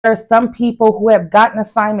There are some people who have gotten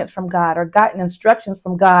assignments from God or gotten instructions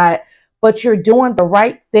from God, but you're doing the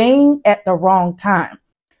right thing at the wrong time.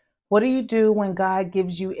 What do you do when God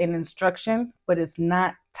gives you an instruction, but it's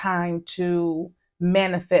not time to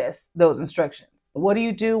manifest those instructions? What do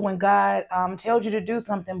you do when God tells you to do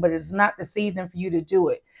something, but it's not the season for you to do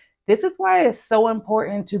it? This is why it's so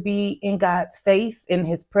important to be in God's face, in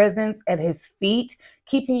his presence, at his feet,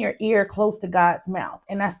 keeping your ear close to God's mouth.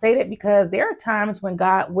 And I say that because there are times when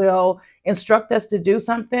God will instruct us to do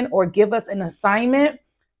something or give us an assignment,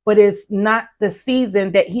 but it's not the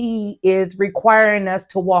season that he is requiring us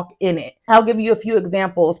to walk in it. I'll give you a few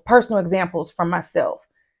examples, personal examples from myself.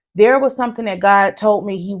 There was something that God told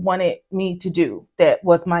me he wanted me to do that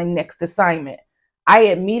was my next assignment. I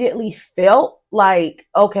immediately felt like,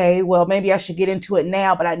 okay, well, maybe I should get into it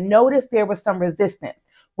now, but I noticed there was some resistance.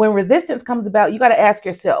 When resistance comes about, you got to ask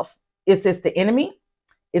yourself, is this the enemy?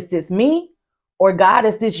 Is this me? Or God,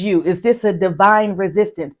 is this you? Is this a divine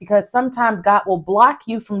resistance? Because sometimes God will block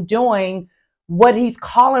you from doing what he's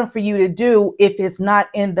calling for you to do if it's not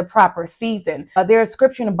in the proper season. There's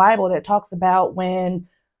scripture in the Bible that talks about when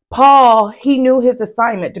Paul, he knew his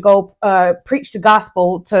assignment to go preach the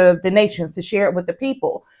gospel to the nations, to share it with the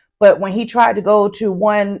people. But when he tried to go to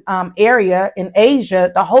one area in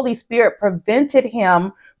Asia, the Holy Spirit prevented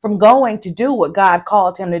him from going to do what God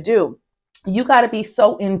called him to do. You got to be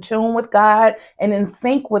so in tune with God and in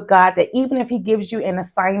sync with God that even if he gives you an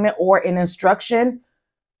assignment or an instruction,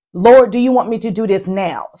 Lord, do you want me to do this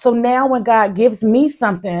now? So now when God gives me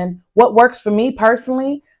something, what works for me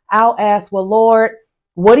personally, I'll ask, well, Lord,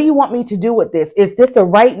 what do you want me to do with this? Is this a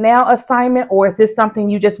right now assignment, or is this something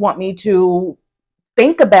you just want me to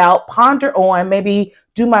think about, ponder on, maybe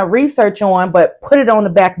do my research on, but put it on the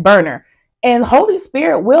back burner? And Holy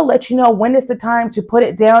Spirit will let you know when it's the time to put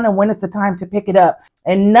it down and when it's the time to pick it up.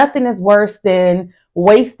 And nothing is worse than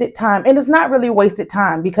wasted time. And it's not really wasted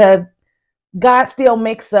time because God still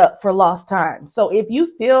makes up for lost time. So if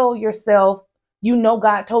you feel yourself, you know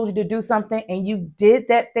God told you to do something and you did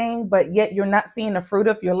that thing, but yet you're not seeing the fruit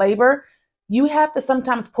of your labor, you have to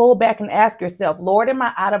sometimes pull back and ask yourself, Lord, am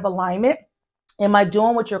I out of alignment? Am I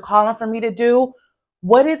doing what you're calling for me to do?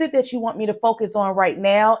 What is it that you want me to focus on right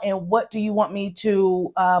now? And what do you want me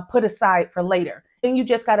to put aside for later? And you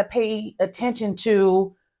just got to pay attention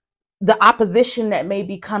to the opposition that may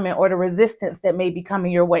be coming or the resistance that may be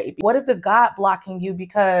coming your way. What if it's God blocking you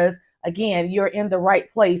because, again, you're in the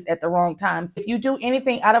right place at the wrong time? So if you do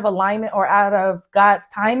anything out of alignment or out of God's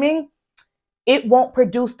timing, it won't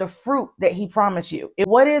produce the fruit that he promised you.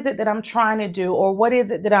 What is it that I'm trying to do, or what is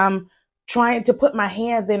it that I'm trying to put my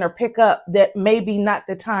hands in or pick up that maybe not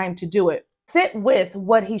the time to do it? Sit with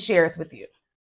what he shares with you.